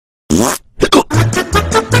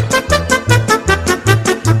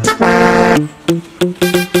AMG,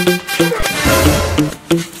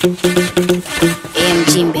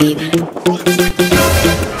 baby.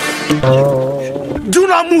 Do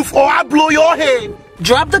not move or I blow your head.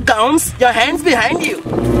 Drop the guns, your hands behind you.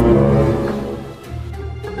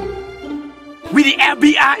 With the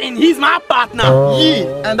FBI and he's my partner.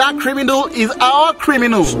 Yeah, and that criminal is our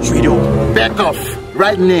criminal. Straight up. Back off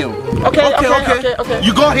right now. Okay.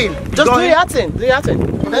 You go in. Just do your thing. Do your thing.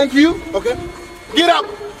 Thank you. Okay. Get up.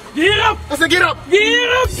 Get up. I said get up. Get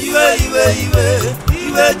up.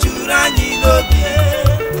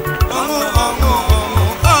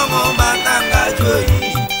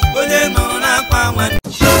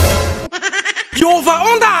 You're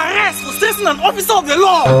under arrest for stressing an officer of the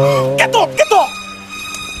law. Get up. Get up.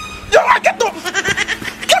 Get up.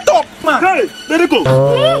 Get up. Man. Hey, Deriko.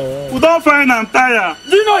 We don't find and tire.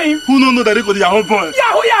 Do you know him? Who don't know Deriko, the Yahoo boy?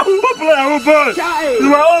 Yahoo. Popular Yahoo boy. Chai.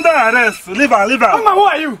 You are under arrest. Leave her. Man, who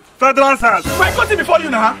are you? Federal SARS. I got him before you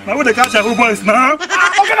now. Now when they catch Yahoo boys now.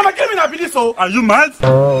 Okay, I'm a criminal, be this so. Are you mad?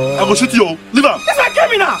 I go shoot you. Leave her. This is my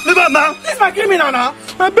criminal. Leave her now. This is my criminal now.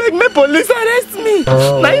 I beg me police arrest me.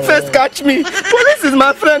 Now you first catch me. Police is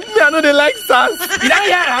my friend. Me I know they like SARS. You don't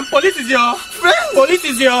hear him? Police is your friend. Police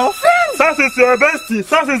is your friend. SARS is your bestie.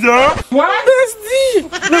 SARS is your What? bestie.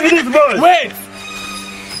 Look at this boy. Wait.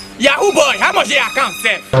 Yahoo boy, how much your account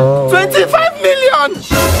save? 25 million.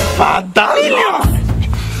 Million.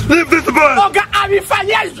 Leave this boy. Oh God, I will fire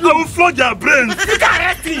I you. will flog your brains. You can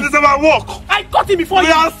arrest him. This is our work. I caught him before We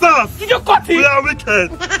you. are SARS. Did you cut him? We are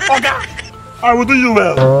wicked. Oh God, I will do you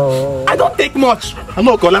well. I don't take much. I'm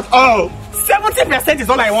not collapse. Oh, 70% is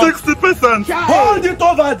all I want. 60%. Hold it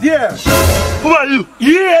over there. Who are you?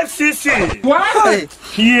 EFCC. What?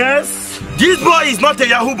 Yes. This boy is not a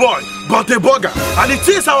Yahoo boy, but a burger. And it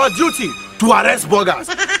is our duty to arrest burgers.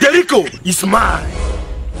 Deriko is mine.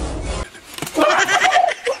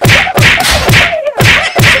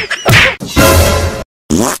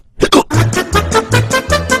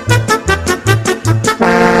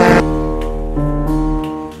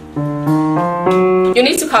 You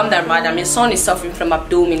need to calm down, madam. Your son is suffering from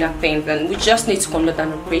abdominal pain, and we just need to conduct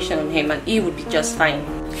an operation on him, and he will be just fine.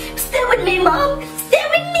 Stay with me, Mom. Stay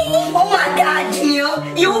with me. Oh my God,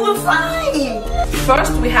 Junior. You will be fine.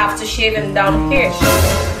 First, we have to shave him down here.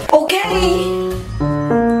 Okay.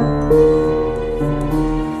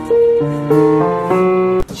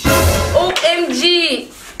 OMG,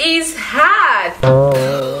 it's hard.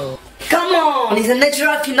 Come on. It's a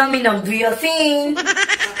natural phenomenon. Do your thing.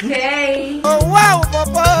 Okay. Oh wow,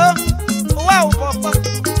 Papa. Wow, Papa.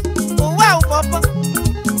 Wow, Papa.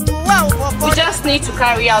 Wow, Papa. We just need to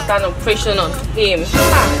carry out an operation on him.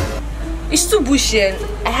 It's too bushy and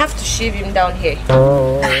I have to shave him down here.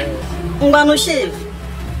 Mbano shave.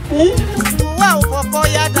 Wow, Papa.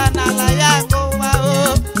 Yagana la yago.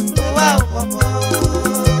 Wow, Papa.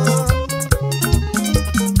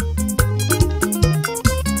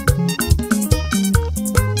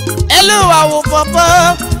 Hello, wow,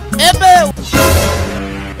 Papa. Ebe.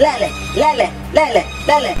 Lele.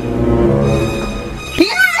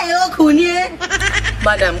 Yeah, Okunye.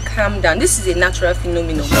 Madam, calm down. This is a natural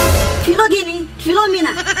phenomenon. Philomena,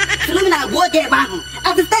 go get back.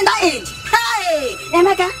 At the standard age. Hey,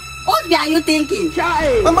 Emeka, what are you thinking?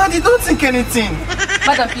 Mama, you don't think anything.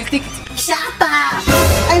 Madam, please take it. Shut up.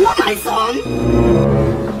 I know my son.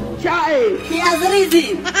 He has a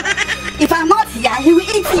reason. If I'm not here, he will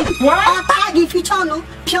eat him. What? Or tag if you channel.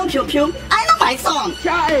 Pium. I know my son.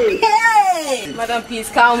 Hey. Madam, please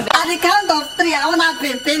calm down. At the count of 3, I want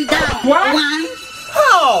to pin down. What? 1,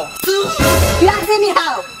 How? 2. You asking me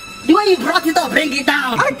how? The way you brought it up, bring it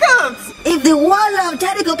down. I can't. If the wall of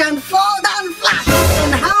Jericho can fall down flat,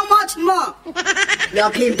 then how much more? Your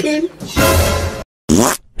pim.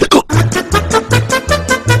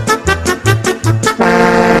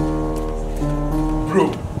 Bro,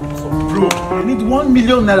 I need 1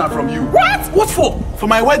 million naira from you. What for? For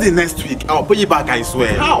my wedding next week, I'll pay you back, I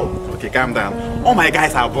swear. How? Okay, calm down. All my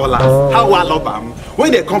guys are ballers. How I love them.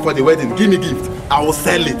 When they come for the wedding, give me gift. I will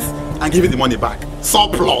sell it and give you the money back.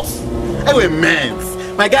 Surplus. Anyway, man,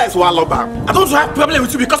 my guys will love them. I don't have problem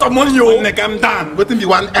with you because of money, yo. When calm down, waiting be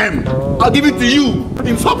 1M. I'll give it to you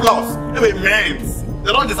in surplus. Anyway, man,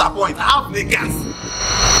 they don't disappoint. I have niggas.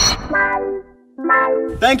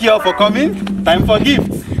 Thank you all for coming. Time for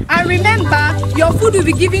gifts. And remember, your food will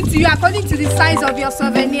be given to you according to the size of your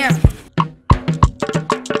souvenir.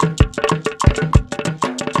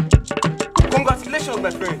 Congratulations, my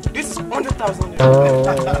friend. This is 100,000.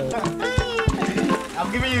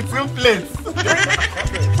 I'm giving you 2 plates.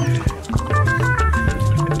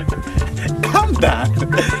 Calm down.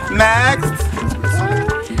 Next.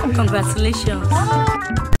 Congratulations.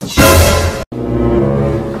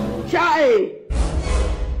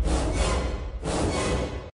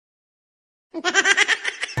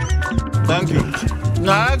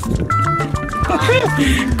 Congrats.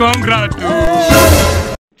 Congrats.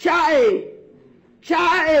 Chai!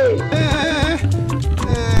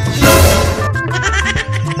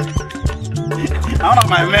 Out of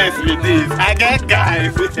my mess with this. I get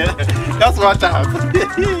guys. Just watch out.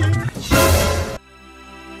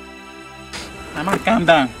 Mama, calm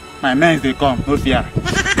down. My mess they come. No fear.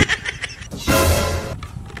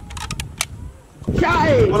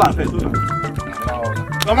 Chai! Hold on first. Hold on.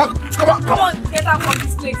 Come on. Come on, get out from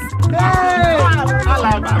this place. Hey!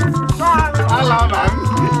 Hello, ma'am. Hello, ma'am.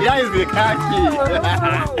 Here is the car key.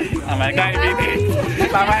 Oh my God, baby.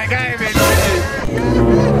 Oh my God, baby.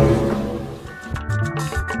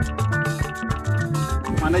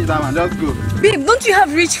 Manage that one, just go. Babe, don't you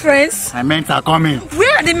have rich friends? My men are coming.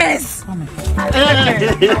 Where are the mess? My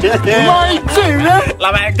God,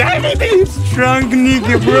 oh my God, baby. Strong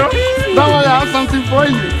nigga, bro. Don't worry, I have something for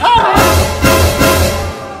you.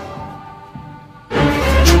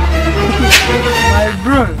 My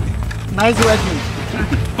bro. Nice working.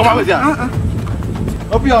 Come on with you.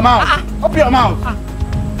 Open your mouth. Open your mouth.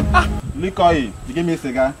 Look at you. You give me a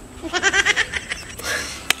cigar.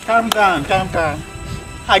 Calm down, calm down.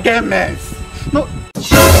 I get mess. No.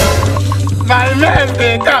 My mess,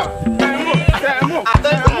 they come. I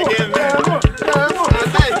get mess.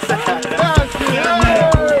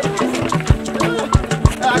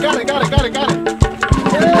 I got it.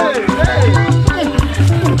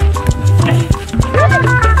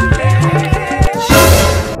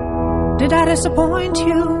 Did I disappoint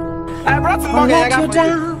you? I brought some Or money. I let got you for you.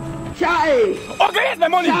 down? Chai! Okay, here's my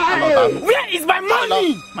money. Where is my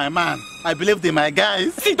money? My man, I believed in my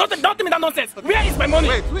guys. See, don't tell me that nonsense. Where is my money?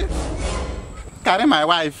 Wait. Carry my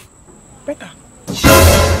wife. Better.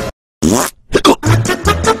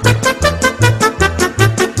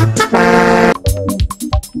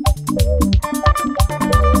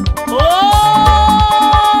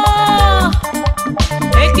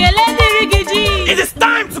 It is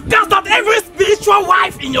time to cast out every spiritual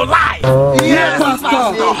wife in your life. Yes,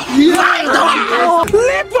 Pastor!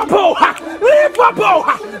 Lipopo!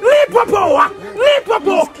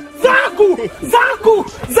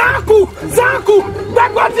 Zaku!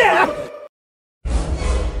 Back there!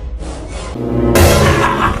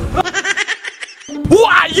 Who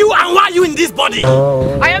are you and why are you in this body?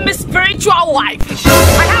 I am a spiritual wife.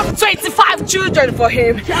 I have 25 children for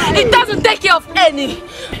him. He doesn't take care of any.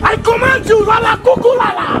 I command you, Lala Kuku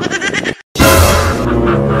Lala!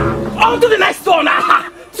 On to the next one!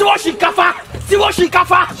 Siwashi Kafa!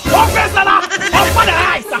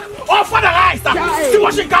 Offer the rice!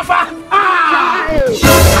 Siwashi Kafa!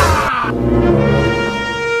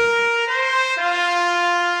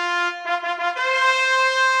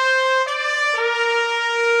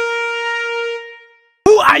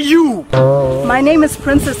 Who are you? My name is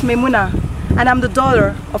Princess Memuna, and I'm the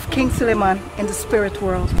daughter of King Suleiman in the spirit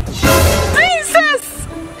world. Princess!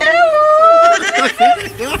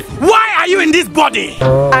 Why are you in this body?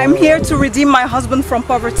 I'm here to redeem my husband from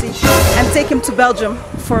poverty and take him to Belgium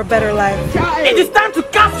for a better life. It is time to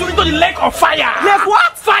cast you into the lake of fire! Lake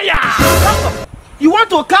what? Fire! You want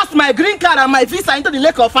to cast my green card and my visa into the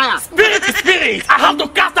lake of fire? Spirit is spirit! I have to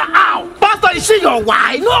cast her out! Pastor, is she your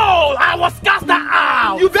wife? No! I was cast her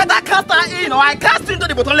out! You better cast her in or I cast you into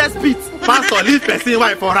the bottomless pit. Pastor, leave person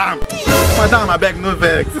wife for him. Madam, I beg no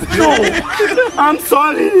vex. No, I'm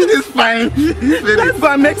sorry. It's fine. Let's go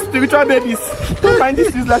and make spiritual babies. Don't mind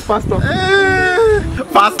this useless pastor.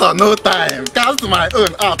 Pastor, no time. Cast my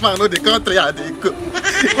own out. Man, know the country I they go.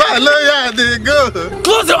 Hallelujah, they go.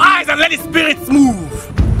 Close your eyes and let the spirits move!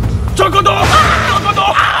 Chogodo!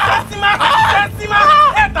 Chogodo! Tessima!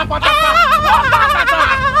 Etapatapa!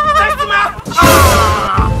 Tessima!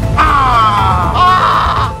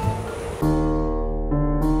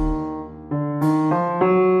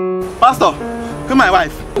 Pastor, who my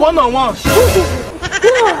wife? One-on-one.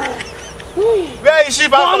 Where is she,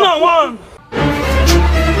 Pastor? One-on-one!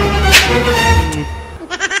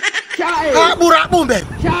 Boom, babe.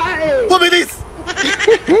 Who be this?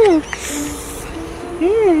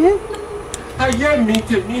 I hear me.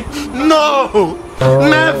 No,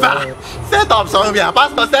 never. Set up somewhere,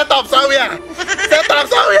 Pastor. Set up somewhere.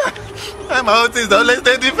 My own things don't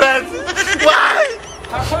stay different. Why?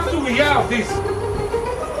 How do we hear of this?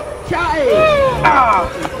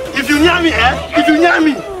 If you near me, If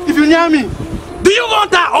you near me. Do you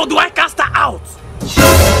want her or do I cast her out?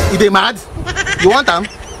 You they mad? You want them?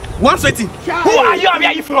 One sweating. Who are you and where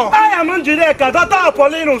are you from? I am Njideka, daughter of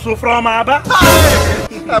Paulinus from Aba.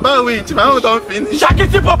 About which? My own don't finish.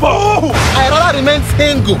 Shakiti Popo! I rather remain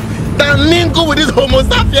single than mingle with these homo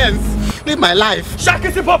sapiens. Live my life.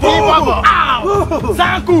 Shakisi Popo! Ow!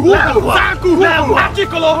 Zanku! Zanku!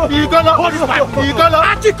 Achikolo! Igolo! Hold his pipe! Igolo!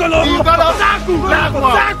 Achikolo! Igolo! Zanku!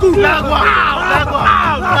 Zanku! Ow!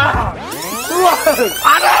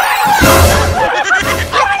 Ow!